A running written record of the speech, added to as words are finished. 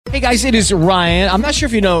Hey guys, it is Ryan. I'm not sure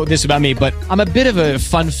if you know this about me, but I'm a bit of a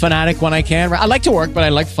fun fanatic when I can. I like to work, but I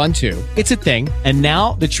like fun too. It's a thing. And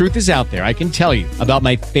now the truth is out there. I can tell you about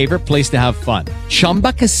my favorite place to have fun.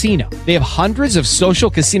 Chumba Casino. They have hundreds of social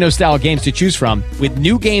casino style games to choose from with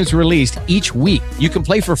new games released each week. You can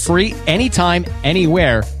play for free anytime,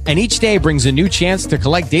 anywhere. And each day brings a new chance to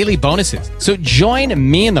collect daily bonuses. So join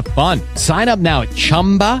me in the fun. Sign up now at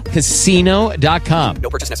ChumbaCasino.com. No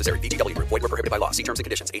purchase necessary. VGW. Void where prohibited by law. See terms and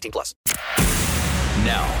conditions. 18+.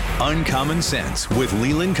 Now, Uncommon Sense with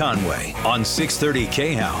Leland Conway on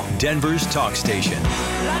 630 KHAL, Denver's talk station.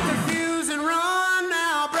 Light the fuse and run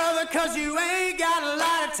now, brother, 'cause you ain't got a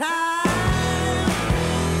lot of time.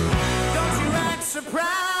 Don't you act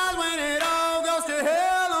surprised when it all goes to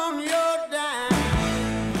hell on your dime.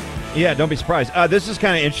 Yeah, don't be surprised. This is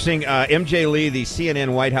kind of interesting. MJ Lee, the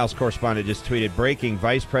CNN White House correspondent, just tweeted, breaking,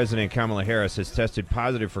 Vice President Kamala Harris has tested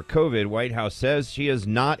positive for COVID. White House says she is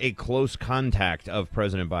not a close contact of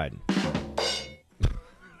President Biden.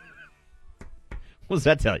 What does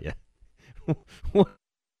that tell you?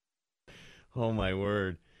 Oh, my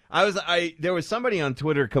word. There was somebody on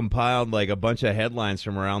Twitter compiled like a bunch of headlines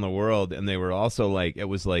from around the world, and they were also like, it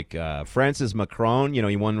was like Francis Macron,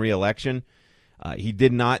 he won re-election. He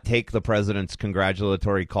did not take the president's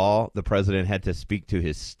congratulatory call. The president had to speak to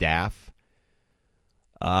his staff.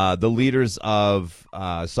 The leaders of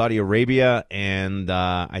Saudi Arabia and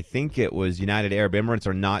I think it was United Arab Emirates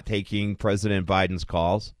are not taking President Biden's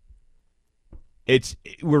calls.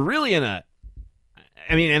 We're really in a,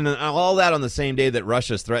 and all that on the same day that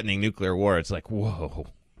Russia's threatening nuclear war. It's like, whoa.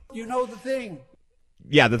 You know the thing.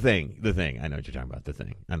 Yeah, the thing. I know what you're talking about, the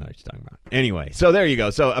thing. I know what you're talking about. Anyway, so there you go.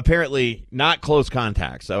 So apparently not close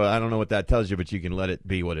contact. So I don't know what that tells you, but you can let it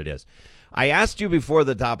be what it is. I asked you before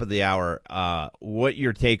the top of the hour what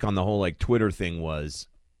your take on the whole Twitter thing was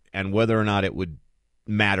and whether or not it would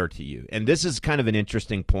matter to you. And this is kind of an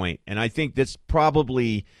interesting point, and I think this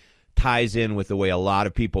probably ties in with the way a lot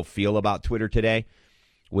of people feel about Twitter today,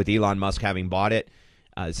 with Elon Musk having bought it.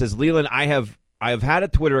 It says, Leland, I have had a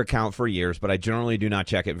Twitter account for years, but I generally do not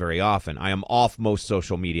check it very often. I am off most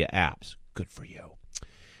social media apps. Good for you.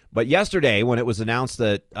 But yesterday, when it was announced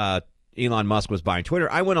that Elon Musk was buying Twitter,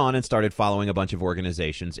 I went on and started following a bunch of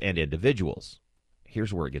organizations and individuals.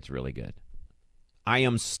 Here's where it gets really good. I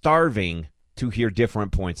am starving to hear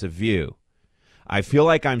different points of view. I feel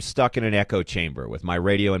like I'm stuck in an echo chamber with my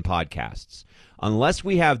radio and podcasts. Unless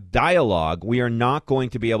we have dialogue, we are not going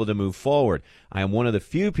to be able to move forward. I am one of the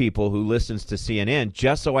few people who listens to CNN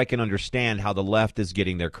just so I can understand how the left is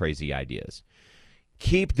getting their crazy ideas.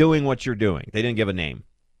 Keep doing what you're doing. They didn't give a name,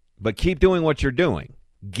 but keep doing what you're doing.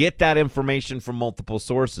 Get that information from multiple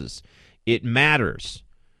sources. It matters.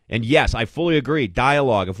 And yes, I fully agree.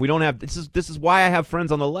 Dialogue. If we don't have this is why I have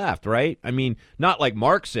friends on the left, right? I mean, not like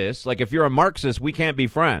Marxists. Like if you're a Marxist, we can't be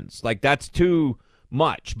friends. Like that's too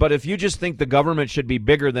much. But if you just think the government should be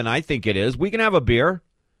bigger than I think it is, we can have a beer.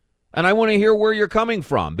 And I want to hear where you're coming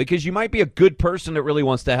from, because you might be a good person that really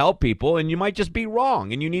wants to help people, and you might just be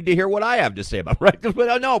wrong, and you need to hear what I have to say about it, right?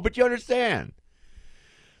 But no, but you understand.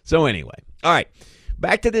 So anyway, all right.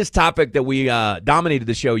 Back to this topic that we dominated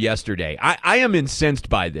the show yesterday. I am incensed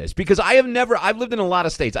by this because I've lived in a lot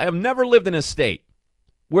of states. I have never lived in a state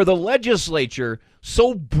where the legislature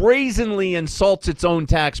so brazenly insults its own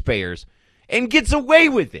taxpayers and gets away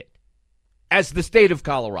with it as the state of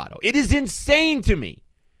Colorado. It is insane to me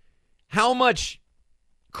how much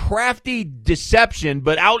crafty deception,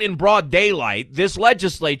 but out in broad daylight, this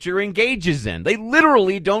legislature engages in. They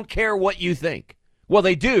literally don't care what you think. Well,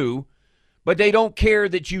 they do. But they don't care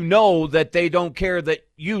that you know that they don't care that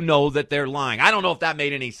you know that they're lying. I don't know if that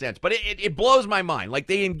made any sense, but it blows my mind. Like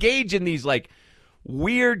they engage in these like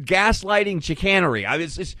weird gaslighting chicanery.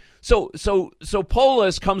 So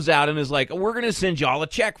Polis comes out and is like, we're going to send y'all a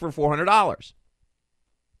check for $400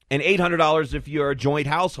 and $800 if you're a joint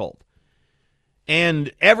household.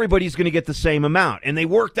 And everybody's going to get the same amount. And they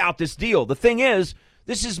worked out this deal. The thing is,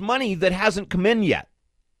 this is money that hasn't come in yet.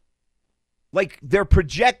 Like, they're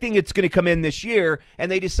projecting it's going to come in this year,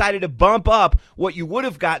 and they decided to bump up what you would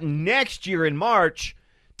have gotten next year in March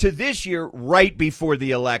to this year right before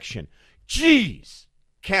the election. Jeez.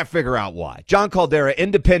 Can't figure out why. John Caldera,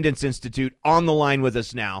 Independence Institute, on the line with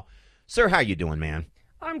us now. Sir, how you doing, man?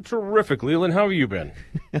 I'm terrific, Leland. How have you been?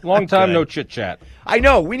 Long time no chit-chat. I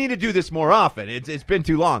know. We need to do this more often. It's been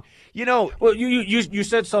too long. You know. Well, you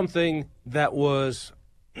said something that was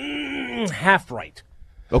half right.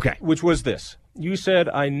 Okay. Which was this. You said,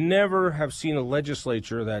 I never have seen a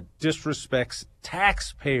legislature that disrespects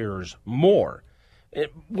taxpayers more.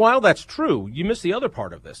 While that's true, you missed the other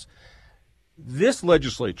part of this. this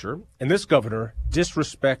legislature and this governor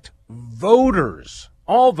disrespect voters,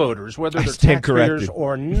 all voters, whether they're taxpayers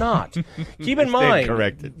or not. Keep in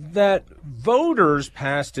mind that voters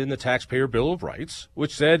passed in the Taxpayer Bill of Rights,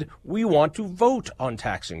 which said we want to vote on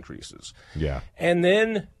tax increases. Yeah. And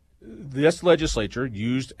then this legislature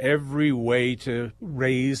used every way to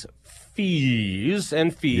raise fees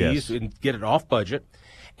and get it off budget.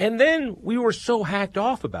 And then we were so hacked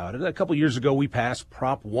off about it. A couple years ago, we passed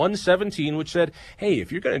Prop 117, which said, hey,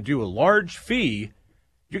 if you're going to do a large fee,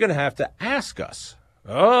 you're going to have to ask us.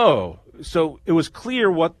 Oh, so it was clear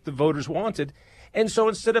what the voters wanted. And so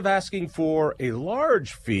instead of asking for a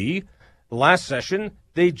large fee, last session,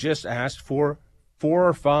 they just asked for 4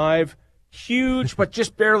 or 5 huge, but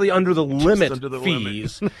just barely under the limit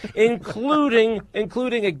fees, including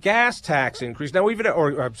a gas tax increase. Now,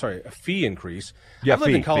 a fee increase. Yeah, I've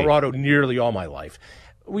lived in Colorado nearly all my life.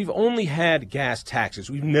 We've only had gas taxes.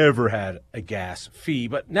 We've never had a gas fee.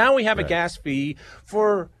 But now we have a gas fee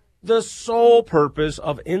for the sole purpose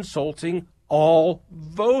of insulting all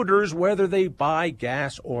voters, whether they buy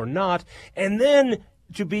gas or not, and then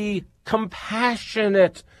to be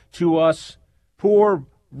compassionate to us poor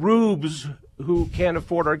rubes who can't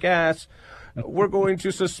afford our gas. We're going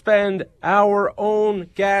to suspend our own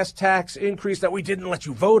gas tax increase that we didn't let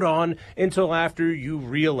you vote on until after you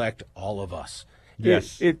reelect all of us.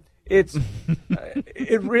 Yes. It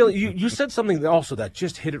really, you said something also that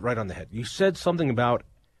just hit it right on the head. You said something about,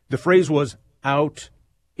 the phrase was out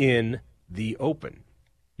in the open.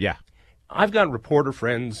 Yeah. I've got reporter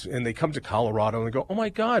friends, and they come to Colorado and they go, "Oh my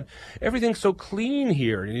God, everything's so clean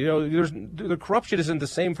here. You know, the corruption isn't the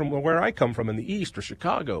same from where I come from in the East or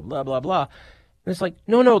Chicago, blah blah blah." And it's like,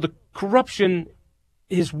 no, the corruption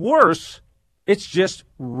is worse. It's just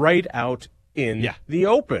right out in the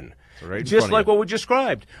open, just like what we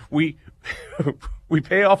described. We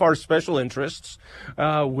pay off our special interests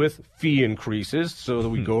with fee increases so that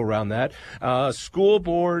we go around that. School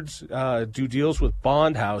boards do deals with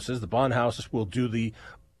bond houses. The bond houses will do the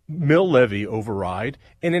mill levy override,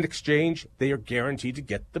 and in exchange, they are guaranteed to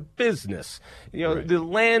get the business. You know, the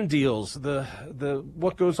land deals, the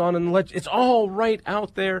what goes on in the it's all right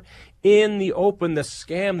out there in the open. The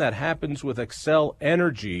scam that happens with Xcel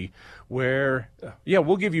Energy, where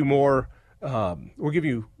we'll give you more, we'll give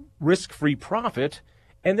you risk-free profit,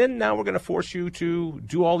 and then now we're going to force you to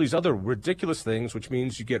do all these other ridiculous things, which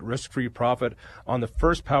means you get risk-free profit on the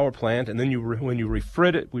first power plant, and then when you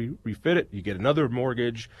refit it, you get another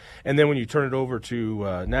mortgage, and then when you turn it over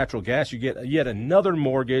to natural gas, you get yet another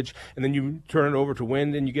mortgage, and then you turn it over to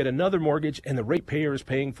wind, and you get another mortgage, and the ratepayer is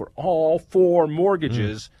paying for all 4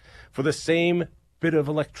 mortgages for the same bit of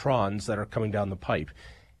electrons that are coming down the pipe.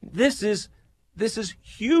 This is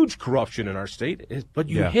huge corruption in our state, but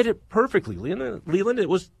you hit it perfectly, Leland. It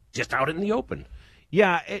was just out in the open.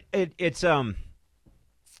 Yeah, it's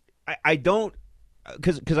I don't,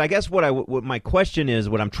 because I guess what my question is,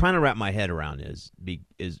 what I'm trying to wrap my head around is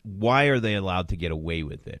why are they allowed to get away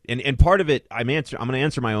with it? And part of it, I'm going to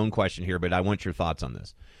answer my own question here, but I want your thoughts on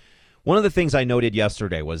this. One of the things I noted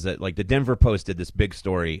yesterday was that, like, the Denver Post did this big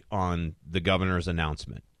story on the governor's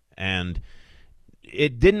announcement, and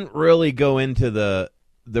it didn't really go into the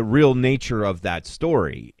real nature of that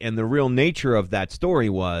story. And the real nature of that story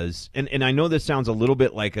was, and I know this sounds a little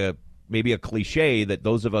bit like maybe a cliche that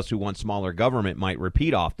those of us who want smaller government might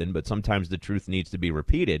repeat often, but sometimes the truth needs to be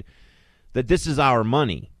repeated, that this is our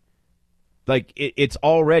money. Like, it's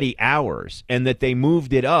already ours, and that they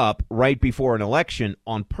moved it up right before an election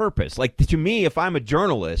on purpose. Like, to me, if I'm a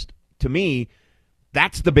journalist, to me,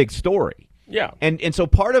 that's the big story. Yeah. And so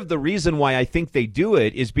part of the reason why I think they do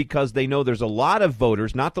it is because they know there's a lot of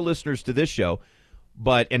voters, not the listeners to this show,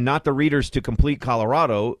 and not the readers to Complete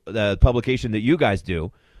Colorado, the publication that you guys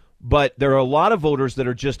do, but there are a lot of voters that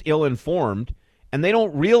are just ill-informed, and they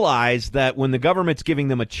don't realize that when the government's giving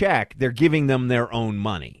them a check, they're giving them their own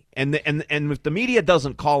money. And if the media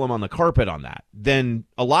doesn't call them on the carpet on that, then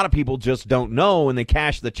a lot of people just don't know, and they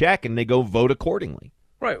cash the check and they go vote accordingly.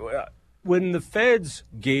 Right. When the feds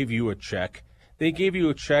gave you a check, they gave you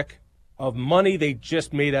a check of money they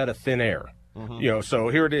just made out of thin air. You know, so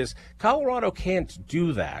here it is. Colorado can't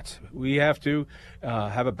do that. We have to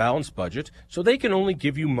have a balanced budget, so they can only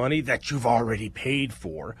give you money that you've already paid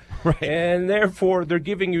for, right? And therefore, they're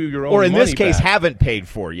giving you your own money. Or in this case, back. Haven't paid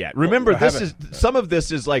for yet. Remember, some of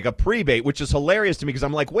this is like a prebate, which is hilarious to me because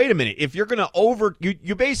I'm like, wait a minute, if you're going to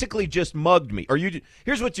you basically just mugged me, or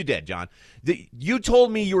here's what you did, John. You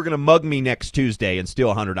told me you were going to mug me next Tuesday and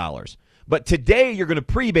steal $100. But today you're going to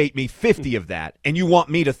prebate me 50 of that, and you want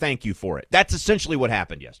me to thank you for it. That's essentially what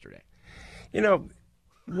happened yesterday. You know,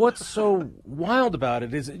 what's so wild about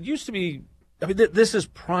it is it used to be I mean, this is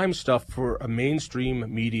prime stuff for a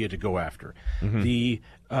mainstream media to go after. The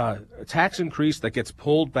tax increase that gets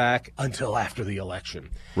pulled back until after the election.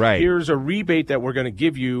 Right. Here's a rebate that we're going to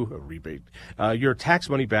give you, your tax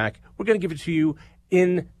money back. We're going to give it to you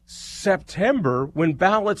in September when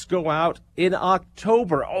ballots go out in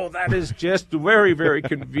October. Oh, that is just very, very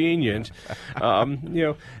convenient.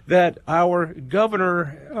 That our governor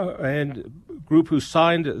and group who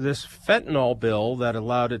signed this fentanyl bill that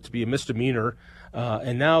allowed it to be a misdemeanor,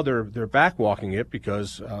 and now they're backwalking it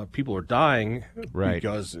because people are dying. Right.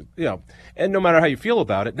 Because, and no matter how you feel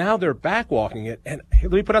about it, now they're backwalking it. And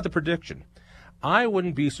let me put out the prediction. I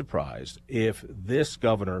wouldn't be surprised if this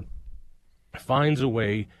governor finds a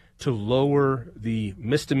way to lower the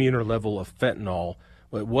misdemeanor level of fentanyl.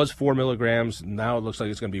 Well, it was 4 milligrams. Now it looks like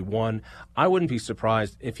it's going to be 1. I wouldn't be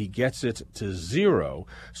surprised if he gets it to 0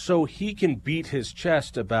 so he can beat his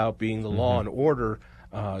chest about being the law and order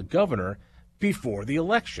governor before the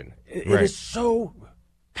election. It is so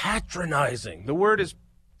patronizing. The word is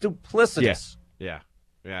duplicitous. Yeah.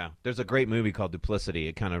 There's a great movie called Duplicity.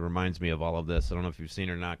 It kind of reminds me of all of this. I don't know if you've seen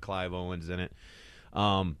it or not. Clive Owen's in it.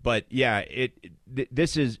 But yeah,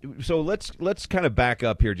 this is so. Let's kind of back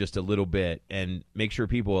up here just a little bit and make sure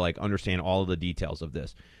people understand all of the details of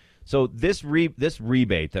this. So this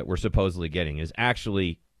rebate that we're supposedly getting is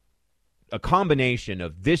actually a combination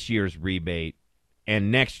of this year's rebate and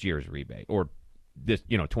next year's rebate, or this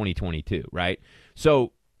 2022, right?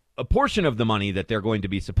 So a portion of the money that they're going to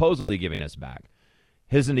be supposedly giving us back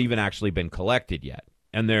hasn't even actually been collected yet,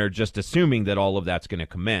 and they're just assuming that all of that's going to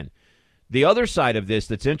come in. The other side of this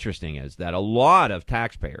that's interesting is that a lot of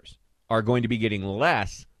taxpayers are going to be getting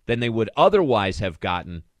less than they would otherwise have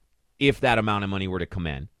gotten if that amount of money were to come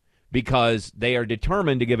in, because they are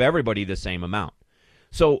determined to give everybody the same amount.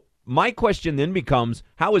 So my question then becomes,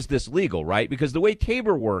 how is this legal, right? Because the way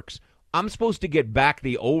Tabor works, I'm supposed to get back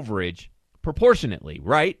the overage proportionately,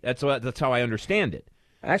 right? That's how I understand it.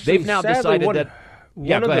 Actually, they've now sadly, decided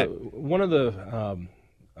one of the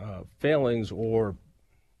failings or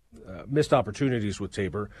missed opportunities with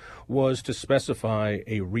Tabor was to specify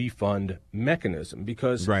a refund mechanism,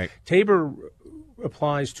 because Tabor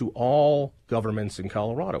applies to all governments in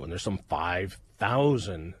Colorado, and there's some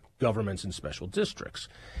 5,000 governments in special districts.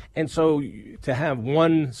 And so to have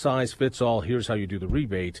one size fits all, here's how you do the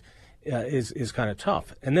rebate, is kind of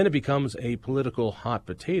tough. And then it becomes a political hot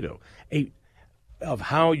potato of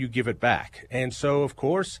how you give it back. And so, of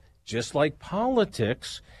course, just like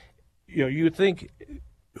politics, you would think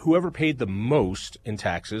whoever paid the most in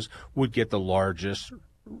taxes would get the largest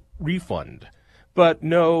refund. But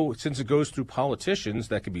no, since it goes through politicians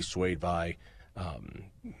that can be swayed by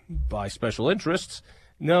special interests,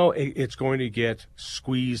 no, it's going to get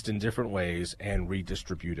squeezed in different ways and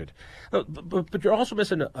redistributed. But you're also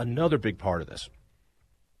missing another big part of this.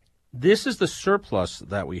 This is the surplus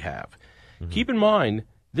that we have. Mm-hmm. Keep in mind,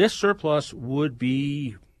 this surplus would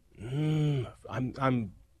be,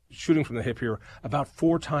 I'm shooting from the hip here, about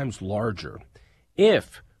 4 times larger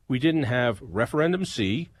if we didn't have Referendum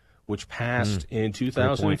C, which passed in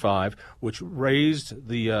 2005, which raised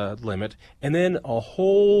the limit, and then a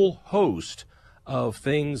whole host of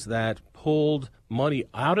things that pulled money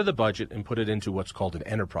out of the budget and put it into what's called an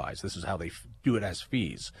enterprise. This is how they do it as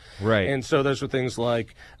fees. Right. And so those are things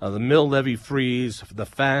like the mill levy freeze, the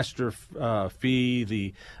faster fee,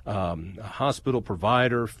 the hospital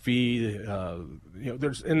provider fee.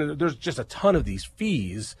 There's just a ton of these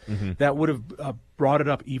fees that would have brought it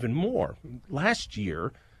up even more. Last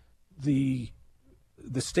year, the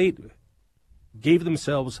state gave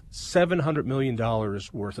themselves $700 million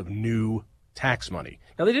worth of new tax money.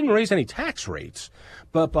 Now, they didn't raise any tax rates,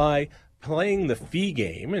 but by playing the fee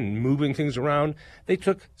game and moving things around, they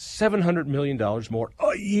took $700 million more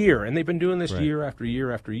a year, and they've been doing this year after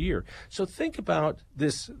year after year. So think about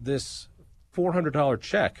this $400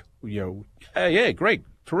 check. Hey, great,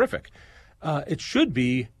 terrific. It should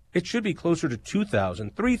be closer to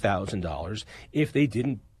 $2,000, $3,000 if they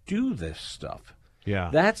didn't do this stuff.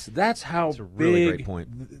 Yeah, that's how a really big great point.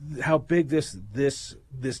 How big this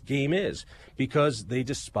game is, because they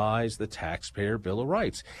despise the taxpayer Bill of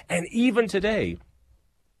Rights. And even today,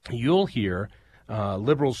 you'll hear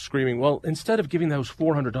liberals screaming, "Well, instead of giving those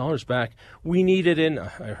 $400 back, we need it in."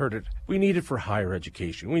 I heard it. We need it for higher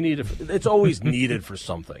education. We need it. It's always needed for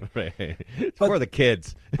something. Right. It's for the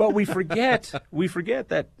kids. But we forget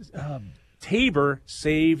that. Tabor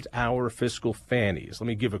saved our fiscal fannies. Let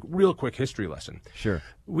me give a real quick history lesson. Sure.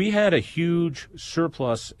 We had a huge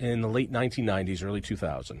surplus in the late 1990s, early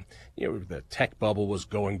 2000. The tech bubble was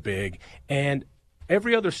going big, and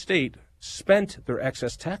every other state spent their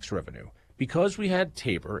excess tax revenue because we had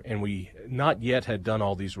Tabor and we not yet had done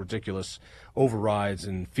all these ridiculous overrides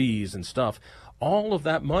and fees and stuff, all of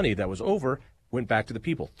that money that was over went back to the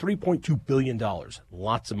people. $3.2 billion.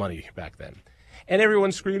 Lots of money back then. And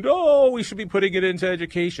everyone screamed, oh, we should be putting it into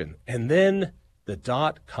education. And then the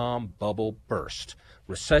dot-com bubble burst.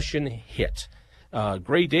 Recession hit.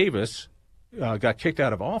 Gray Davis got kicked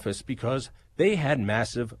out of office because they had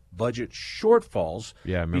massive budget shortfalls.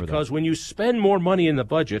 Yeah, I remember because that. when you spend more money in the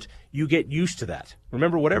budget, you get used to that.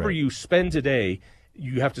 Remember, whatever Right. you spend today,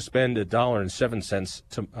 you have to spend $1.07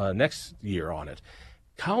 to next year on it.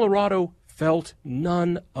 Colorado felt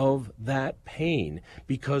none of that pain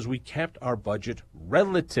because we kept our budget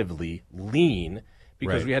relatively lean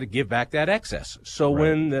because Right. we had to give back that excess. So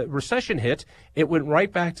when the recession hit, it went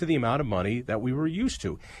right back to the amount of money that we were used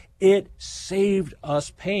to. It saved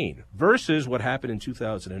us pain versus what happened in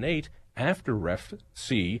 2008 after Ref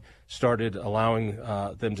C started allowing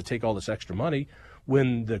them to take all this extra money.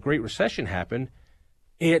 When the Great Recession happened,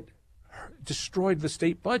 it destroyed the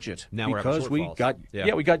state budget Now we're having because we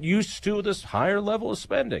shortfalls. we got used to this higher level of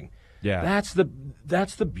spending. Yeah. That's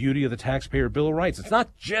the beauty of the taxpayer Bill of Rights. It's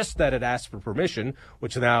not just that it asks for permission,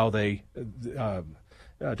 which now they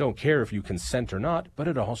don't care if you consent or not, but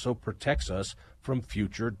it also protects us from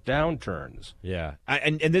future downturns. Yeah,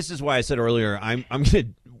 and this is why I said earlier, I'm gonna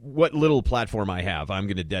what little platform I have, I'm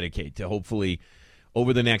gonna dedicate to hopefully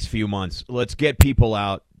over the next few months. Let's get people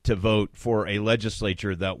out to vote for a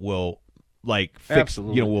legislature that will fix,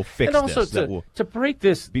 Absolutely. will fix and also this. That will to break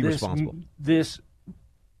this be responsible.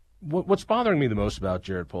 What's bothering me the most about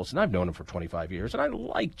Jared Polson, I've known him for 25 years, and I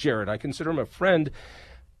like Jared. I consider him a friend,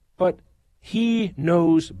 but he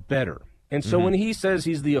knows better. And so when he says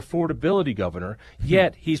he's the affordability governor,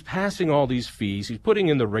 yet he's passing all these fees, he's putting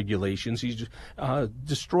in the regulations, he's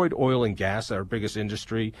destroyed oil and gas, our biggest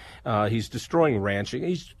industry, he's destroying ranching,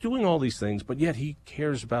 he's doing all these things, but yet he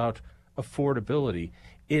cares about affordability.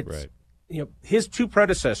 It's his two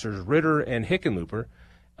predecessors, Ritter and Hickenlooper,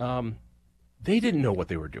 they didn't know what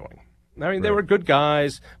they were doing. I mean, they were good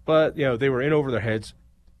guys, but they were in over their heads.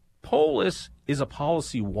 Polis is a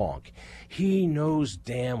policy wonk. He knows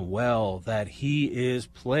damn well that he is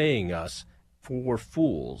playing us for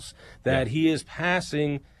fools, that he is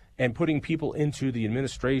passing and putting people into the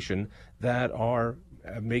administration that are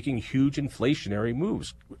making huge inflationary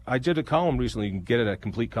moves. I did a column recently, you can get it at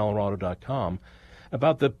CompleteColorado.com,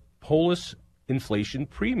 about the Polis inflation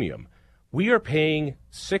premium. We are paying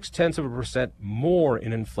 0.6% more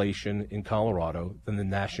in inflation in Colorado than the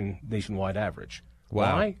nationwide average.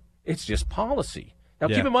 Wow. Why? It's just policy. Now,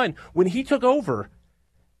 Yeah. keep in mind, when he took over,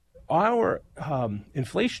 our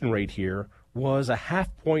inflation rate here was a 0.5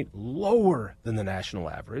 point lower than the national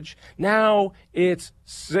average. Now it's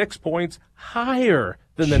 6 points higher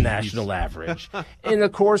than the national average in the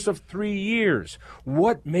course of 3 years.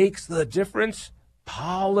 What makes the difference?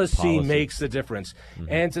 Policy makes the difference.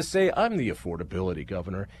 And to say I'm the affordability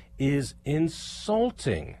governor is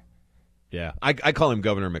insulting. Yeah, I call him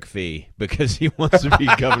Governor McPhee because he wants to be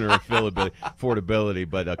governor of affordability,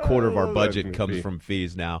 but a quarter of our budget comes from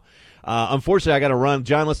fees now. Unfortunately, I got to run.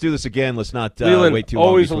 John, let's do this again. Let's not Leland, wait too long.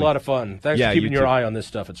 always a lot of fun. Thanks Yeah, for keeping you your too. eye on this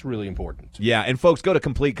stuff. It's really important. Yeah, and folks, go to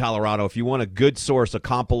Complete Colorado. If you want a good source, a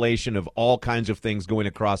compilation of all kinds of things going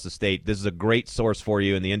across the state, this is a great source for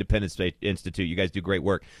you in the Independence State Institute. You guys do great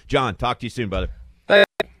work. John, talk to you soon, brother.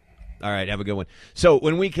 All right, have a good one. So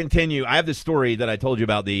when we continue, I have this story that I told you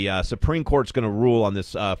about. The Supreme Court's going to rule on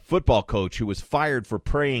this football coach who was fired for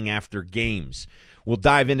praying after games. We'll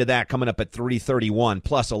dive into that coming up at 3:31.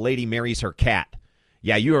 Plus, a lady marries her cat.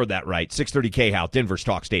 Yeah, you heard that right. 630 K-How, Denver's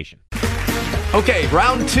talk station. Okay,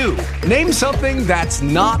 round two. Name something that's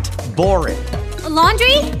not boring. A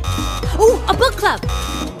laundry? Ooh, a book club.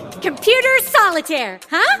 Computer solitaire,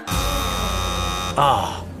 huh?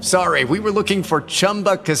 Sorry, we were looking for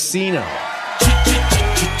Chumba Casino.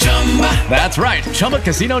 That's right.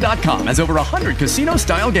 ChumbaCasino.com has over 100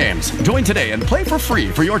 casino-style games. Join today and play for free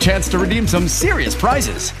for your chance to redeem some serious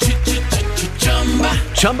prizes.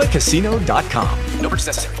 ChumbaCasino.com. No purchase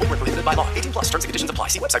necessary. Void where prohibited by law. 18 plus. Terms and conditions apply.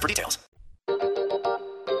 See website for details.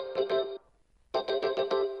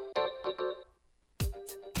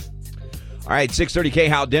 All right, 630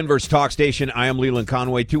 K-How, Denver's talk station. I am Leland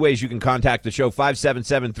Conway. Two ways you can contact the show.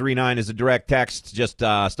 57739 is a direct text. Just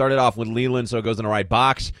start it off with Leland so it goes in the right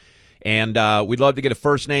box. And we'd love to get a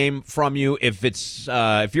first name from you. If it's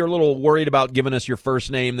if you're a little worried about giving us your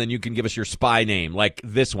first name, then you can give us your spy name, like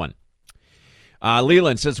this one.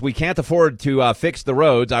 Leland says, we can't afford to fix the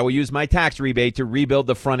roads. I will use my tax rebate to rebuild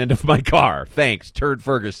the front end of my car. Thanks, Turd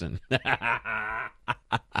Ferguson.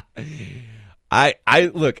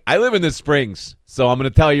 I look, I live in the Springs, so I'm going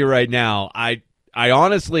to tell you right now, I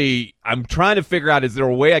honestly, I'm trying to figure out, is there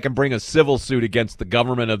a way I can bring a civil suit against the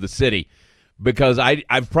government of the city? Because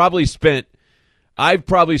I've probably spent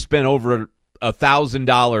over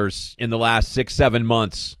 $1,000 in the last 6-7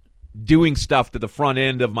 months doing stuff to the front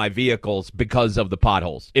end of my vehicles because of the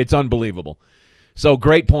potholes. It's unbelievable. So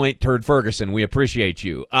great point, Turd Ferguson. We appreciate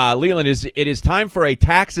you. Leland, it is time for a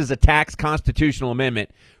tax is a tax constitutional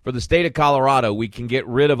amendment for the state of Colorado. We can get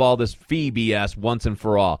rid of all this fee BS once and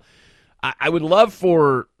for all. I would love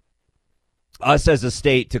for us as a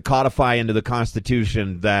state to codify into the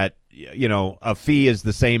Constitution that, you know, a fee is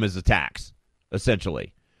the same as a tax,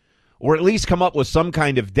 essentially. Or at least come up with some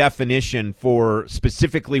kind of definition for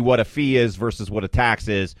specifically what a fee is versus what a tax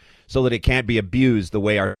is, so that it can't be abused the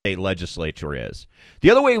way our state legislature is. The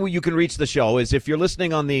other way you can reach the show is if you're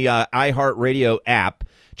listening on the iHeartRadio app,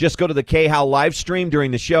 just go to the KHOW live stream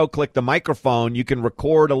during the show, click the microphone. You can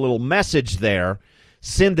record a little message there,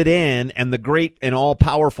 send it in, and the great and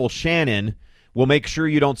all-powerful Shannon will make sure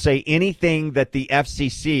you don't say anything that the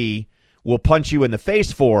FCC will punch you in the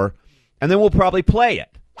face for, and then we'll probably play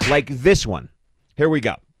it, like this one. Here we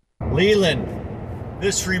go. Leland,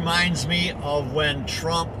 this reminds me of when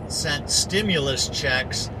Trump sent stimulus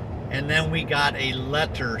checks and then we got a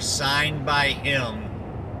letter signed by him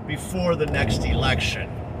before the next election.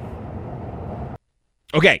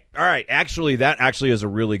 Okay, all right. Actually, that actually is a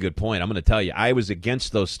really good point. I'm going to tell you, I was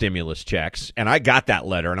against those stimulus checks, and I got that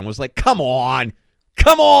letter, and I was like, come on.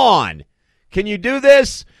 Can you do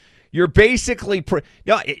this? You're basically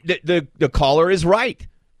the caller is right.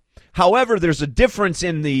 However, there's a difference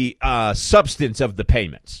in the substance of the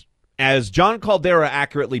payments. As John Caldera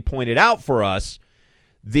accurately pointed out for us,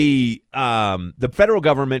 the federal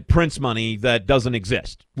government prints money that doesn't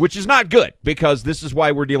exist, which is not good, because this is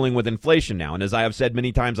why we're dealing with inflation now. And as I have said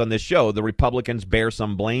many times on this show, the Republicans bear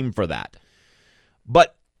some blame for that.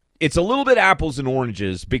 But it's a little bit apples and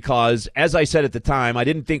oranges, because, as I said at the time, I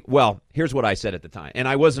didn't think, well, here's what I said at the time, and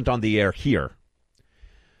I wasn't on the air here.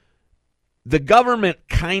 The government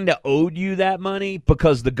kind of owed you that money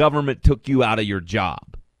because the government took you out of your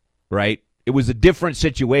job, right? It was a different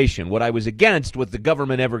situation. What I was against was the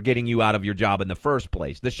government ever getting you out of your job in the first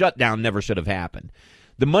place. The shutdown never should have happened.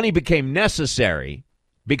 The money became necessary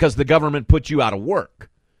because the government put you out of work,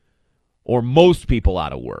 or most people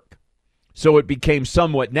out of work. So it became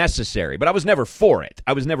somewhat necessary. But I was never for it.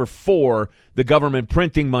 I was never for the government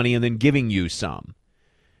printing money and then giving you some.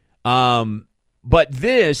 But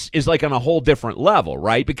this is like on a whole different level,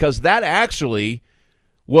 right? Because that actually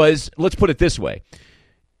was, let's put it this way.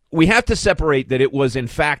 We have to separate that it was, in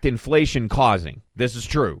fact, inflation causing. This is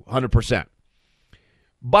true, 100%.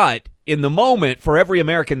 But in the moment, for every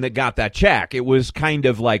American that got that check, it was kind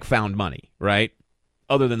of like found money, right?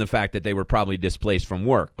 Other than the fact that they were probably displaced from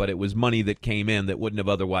work. But it was money that came in that wouldn't have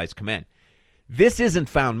otherwise come in. This isn't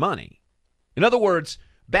found money. In other words,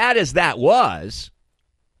 bad as that was,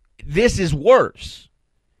 this is worse.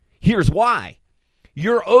 Here's why.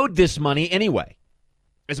 You're owed this money anyway.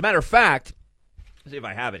 As a matter of fact, let's see if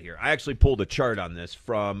I have it here. I actually pulled a chart on this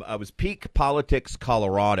from, it was Peak Politics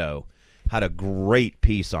Colorado. Had a great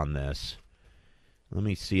piece on this. Let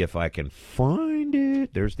me see if I can find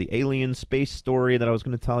it. There's the alien space story that I was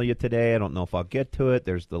going to tell you today. I don't know if I'll get to it.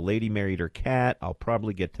 There's the lady married her cat. I'll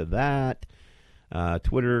probably get to that.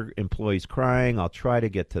 Twitter employees crying. I'll try to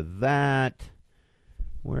get to that.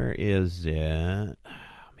 Where is it? Oh,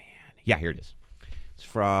 man. Yeah, here it is. It's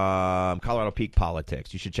from Colorado Peak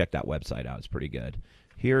Politics. You should check that website out. It's pretty good.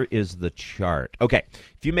 Here is the chart. Okay,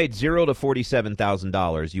 if you made $0 to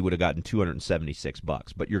 $47,000, you would have gotten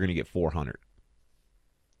 $276, but you're going to get $400.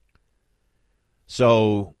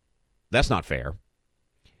 So that's not fair.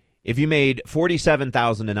 If you made $47,000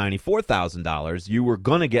 to $94,000, you were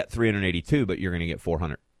going to get $382, but you're going to get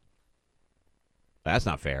 $400. That's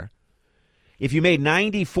not fair. If you made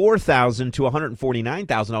 $94,000 to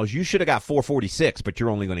 $149,000, you should have got $446, but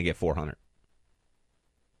you're only going to get $400.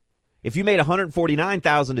 If you made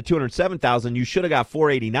 $149,000 to $207,000, you should have got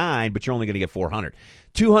 $489, but you're only going to get $400.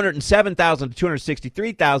 $207,000 to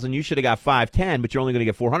 $263,000, you should have got $510, but you're only going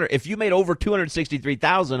to get $400. If you made over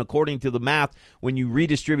 $263,000, according to the math, when you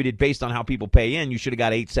redistributed based on how people pay in, you should have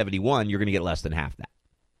got $871. You're going to get less than half that.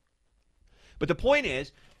 But the point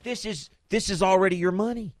is, this is already your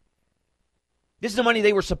money. This is the money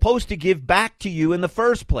they were supposed to give back to you in the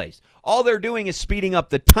first place. All they're doing is speeding up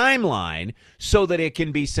the timeline so that it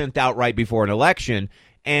can be sent out right before an election,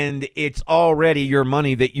 and it's already your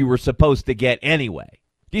money that you were supposed to get anyway.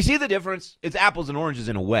 Do you see the difference? It's apples and oranges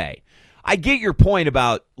in a way. I get your point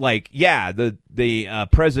about, like, yeah, the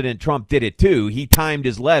President Trump did it too. He timed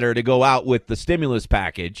his letter to go out with the stimulus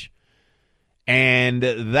package, and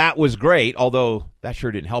that was great, although that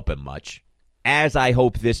sure didn't help him much, as I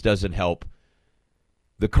hope this doesn't help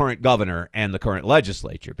the current governor and the current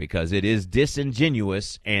legislature, because it is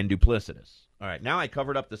disingenuous and duplicitous. All right, now I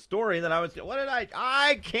covered up the story that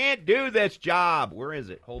I can't do this job. Where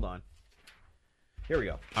is it? Hold on. Here we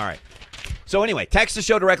go. All right. So anyway, text the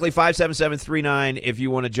show directly, 57739, if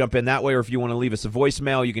you want to jump in that way, or if you want to leave us a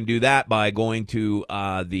voicemail, you can do that by going to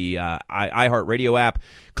the iHeartRadio app.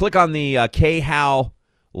 Click on the KHOW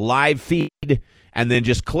live feed, and then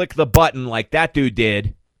just click the button like that dude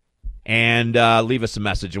did, and leave us a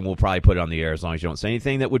message, and we'll probably put it on the air as long as you don't say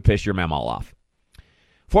anything that would piss your mama off.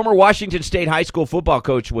 Former Washington State high school football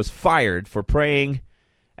coach was fired for praying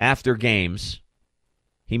after games.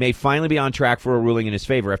 He may finally be on track for a ruling in his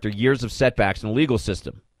favor after years of setbacks in the legal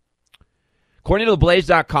system. According to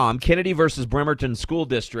theblaze.com, Kennedy versus Bremerton School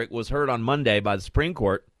District was heard on Monday by the Supreme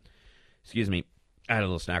Court. Excuse me, I had a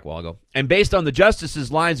little snack a while ago. And based on the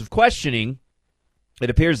justice's lines of questioning, it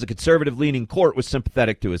appears the conservative-leaning court was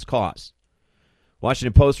sympathetic to his cause.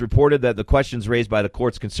 Washington Post reported that the questions raised by the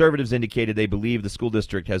court's conservatives indicated they believe the school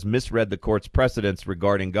district has misread the court's precedents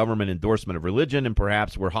regarding government endorsement of religion and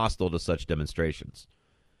perhaps were hostile to such demonstrations.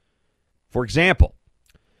 For example,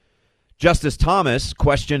 Justice Thomas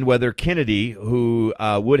questioned whether Kennedy, who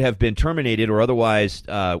would have been terminated or otherwise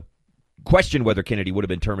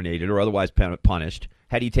punished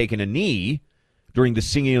had he taken a knee during the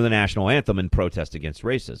singing of the national anthem in protest against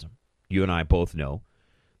racism. You and I both know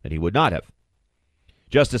that he would not have.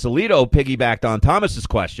 Justice Alito piggybacked on Thomas's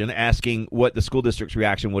question, asking what the school district's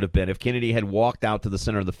reaction would have been if Kennedy had walked out to the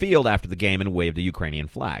center of the field after the game and waved a Ukrainian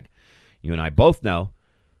flag. You and I both know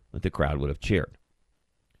that the crowd would have cheered.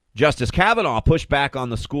 Justice Kavanaugh pushed back on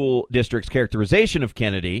the school district's characterization of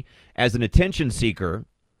Kennedy as an attention seeker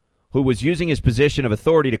who was using his position of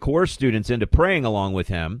authority to coerce students into praying along with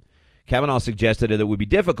him. Kavanaugh suggested that it would be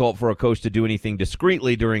difficult for a coach to do anything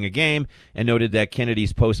discreetly during a game and noted that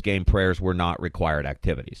Kennedy's post-game prayers were not required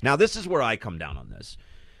activities. Now, this is where I come down on this.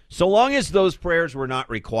 So long as those prayers were not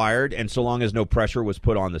required and so long as no pressure was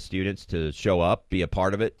put on the students to show up, be a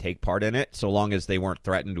part of it, take part in it, so long as they weren't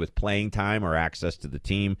threatened with playing time or access to the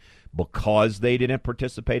team because they didn't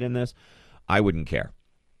participate in this, I wouldn't care.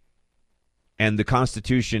 And the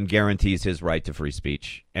Constitution guarantees his right to free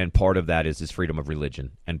speech, and part of that is his freedom of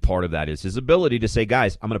religion, and part of that is his ability to say,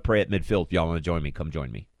 guys, I'm going to pray at midfield. If y'all want to join me, come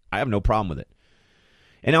join me. I have no problem with it.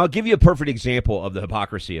 And I'll give you a perfect example of the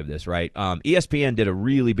hypocrisy of this, right? ESPN did a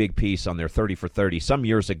really big piece on their 30 for 30 some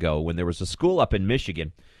years ago when there was a school up in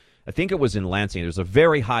Michigan. I think it was in Lansing. There's a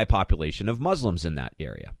very high population of Muslims in that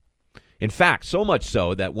area. In fact, so much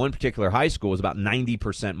so that one particular high school was about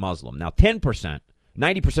 90% Muslim. Now,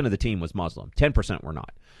 90% of the team was Muslim. 10% were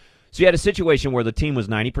not. So you had a situation where the team was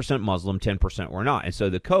 90% Muslim, 10% were not. And so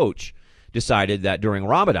the coach decided that during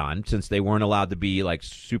Ramadan, since they weren't allowed to be like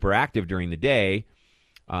super active during the day,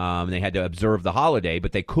 they had to observe the holiday,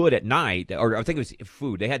 but they could at night, or I think it was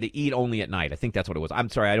food. They had to eat only at night. I think that's what it was. I'm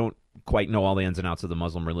sorry, I don't quite know all the ins and outs of the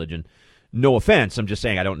Muslim religion. No offense, I'm just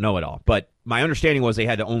saying I don't know it all. But my understanding was they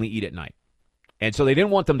had to only eat at night. And so they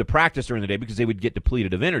didn't want them to practice during the day because they would get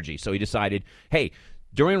depleted of energy. So he decided, hey,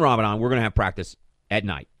 during Ramadan, we're going to have practice at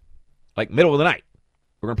night, like middle of the night.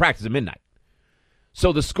 We're going to practice at midnight.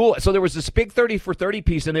 So there was this big 30 for 30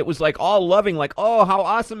 piece, and it was like all loving, like, oh, how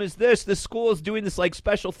awesome is this? This school is doing this like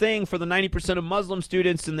special thing for the 90% of Muslim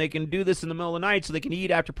students, and they can do this in the middle of the night so they can eat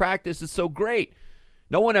after practice. It's so great.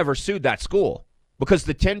 No one ever sued that school because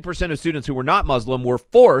the 10% of students who were not Muslim were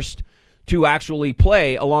forced to actually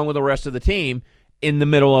play along with the rest of the team in the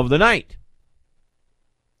middle of the night.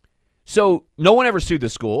 So no one ever sued the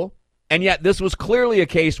school, and yet this was clearly a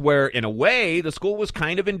case where, in a way, the school was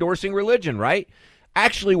kind of endorsing religion, right?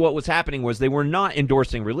 Actually, what was happening was they were not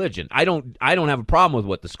endorsing religion. I don't have a problem with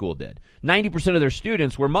what the school did. 90% of their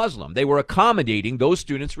students were Muslim. They were accommodating those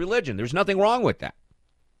students' religion. There's nothing wrong with that.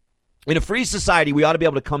 In a free society, we ought to be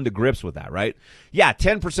able to come to grips with that, right? Yeah,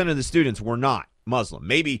 10% of the students were not Muslim.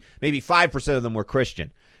 Maybe 5% of them were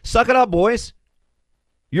Christian. Suck it up, boys.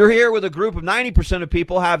 You're here with a group of 90% of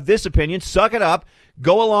people have this opinion. Suck it up.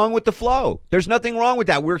 Go along with the flow. There's nothing wrong with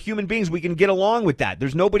that. We're human beings. We can get along with that.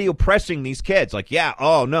 There's nobody oppressing these kids. Like, yeah,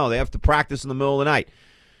 oh, no, they have to practice in the middle of the night.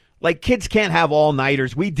 Like, kids can't have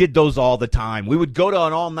all-nighters. We did those all the time. We would go to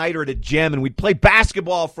an all-nighter at a gym, and we'd play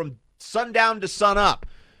basketball from sundown to sunup.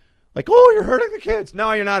 Like, oh, you're hurting the kids.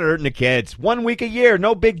 No, you're not hurting the kids. 1 week a year,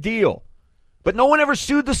 no big deal. But no one ever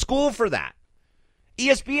sued the school for that.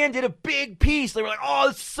 ESPN did a big piece. They were like, oh,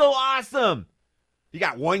 it's so awesome. You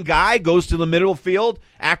got one guy goes to the middle field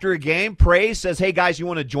after a game, prays, says, hey, guys, you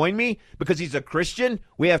want to join me? Because he's a Christian,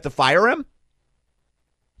 we have to fire him?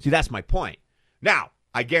 See, that's my point. Now,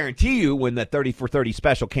 I guarantee you when the 30 for 30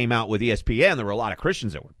 special came out with ESPN, there were a lot of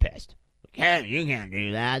Christians that were pissed. Hey, you can't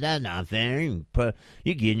do that. That's not fair. You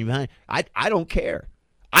get you behind. I don't care.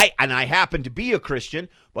 I happen to be a Christian,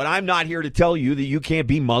 but I'm not here to tell you that you can't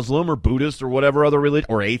be Muslim or Buddhist or whatever other religion,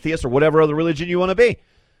 or atheist or whatever other religion you want to be.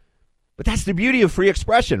 But that's the beauty of free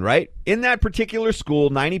expression, right? In that particular school,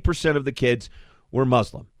 90% of the kids were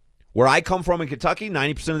Muslim. Where I come from in Kentucky,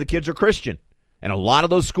 90% of the kids are Christian. And a lot of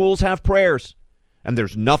those schools have prayers. And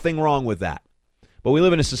there's nothing wrong with that. But we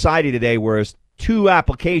live in a society today where there's two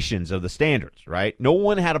applications of the standards, right? No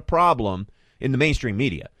one had a problem in the mainstream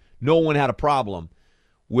media. No one had a problem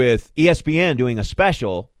with ESPN doing a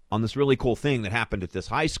special on this really cool thing that happened at this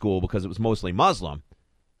high school because it was mostly Muslim.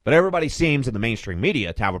 But everybody seems in the mainstream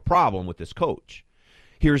media to have a problem with this coach.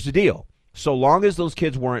 Here's the deal. So long as those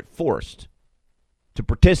kids weren't forced to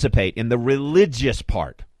participate in the religious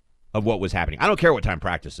part of what was happening. I don't care what time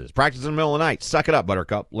practice is. Practice in the middle of the night. Suck it up,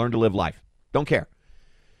 Buttercup. Learn to live life. Don't care.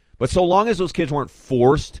 But so long as those kids weren't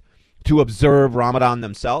forced to observe Ramadan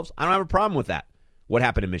themselves, I don't have a problem with that. What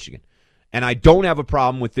happened in Michigan? And I don't have a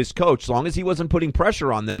problem with this coach, as long as he wasn't putting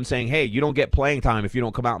pressure on them, saying, hey, you don't get playing time if you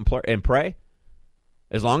don't come out and pray.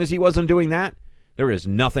 As long as he wasn't doing that, there is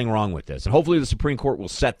nothing wrong with this. And hopefully the Supreme Court will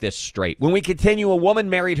set this straight. When we continue, a woman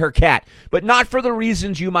married her cat, but not for the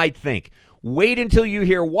reasons you might think. Wait until you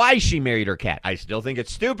hear why she married her cat. I still think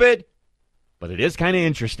it's stupid, but it is kind of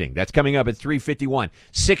interesting. That's coming up at 3:51,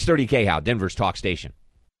 630 KHOW, Denver's talk station.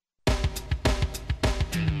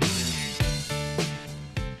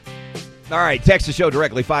 All right, text the show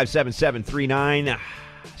directly, 57739.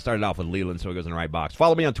 Started off with Leland, so it goes in the right box.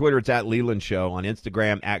 Follow me on Twitter. It's at Leland Show. On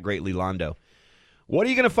Instagram, at Great Lelando. What are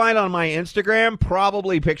you going to find on my Instagram?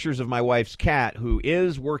 Probably pictures of my wife's cat, who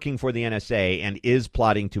is working for the NSA and is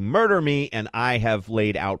plotting to murder me, and I have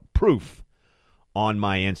laid out proof on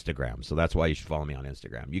my Instagram. So that's why you should follow me on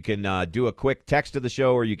Instagram. You can do a quick text to the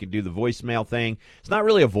show, or you can do the voicemail thing. It's not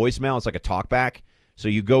really a voicemail. It's like a talkback. So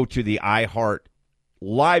you go to the iHeart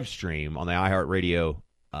live stream on the iHeartRadio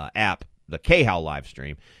app, the KHOW live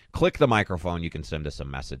stream. Click the microphone. You can send us a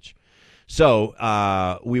message.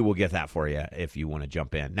 So we will get that for you if you want to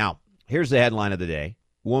jump in. Now, here's the headline of the day.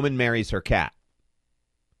 Woman marries her cat.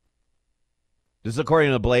 This is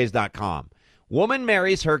according to Blaze.com. Woman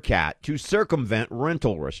marries her cat to circumvent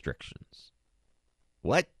rental restrictions.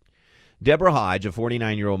 What? Deborah Hodge, a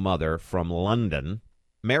 49-year-old mother from London,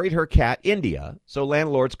 married her cat, India, so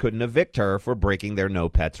landlords couldn't evict her for breaking their no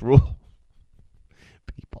pets rule.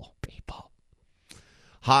 People.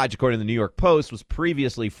 Hodge, according to the New York Post, was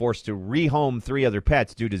previously forced to rehome 3 other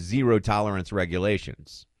pets due to zero-tolerance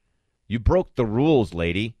regulations. You broke the rules,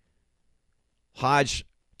 lady. Hodge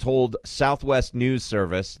told Southwest News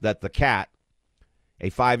Service that the cat,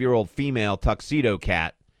 a 5-year-old female tuxedo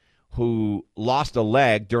cat who lost a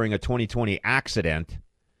leg during a 2020 accident,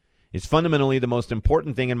 is fundamentally the most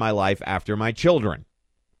important thing in my life after my children.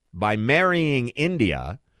 By marrying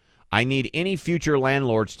India, I need any future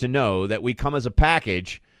landlords to know that we come as a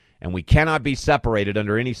package and we cannot be separated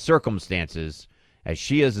under any circumstances, as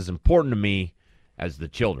she is as important to me as the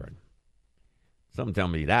children. Some tell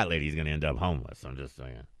me that lady's going to end up homeless. I'm just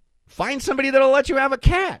saying. Find somebody that'll let you have a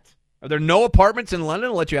cat. Are there no apartments in London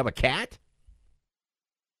that'll let you have a cat?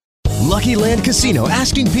 Lucky Land Casino,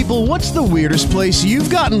 asking people, what's the weirdest place you've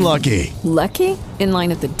gotten lucky? Lucky? In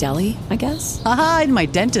line at the deli, I guess? Aha, in my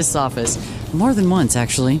dentist's office. More than once,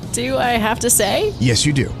 actually. Do I have to say? Yes,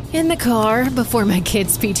 you do. In the car before my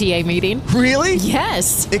kids' PTA meeting. Really?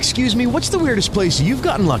 Yes. Excuse me, what's the weirdest place you've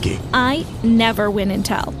gotten lucky? I never win and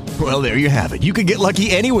tell. Well, there you have it. You can get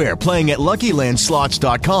lucky anywhere, playing at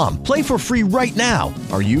LuckyLandSlots.com. Play for free right now.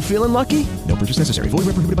 Are you feeling lucky? No purchase necessary. Void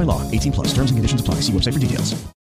where prohibited by law. 18+. Terms and conditions apply. See website for details.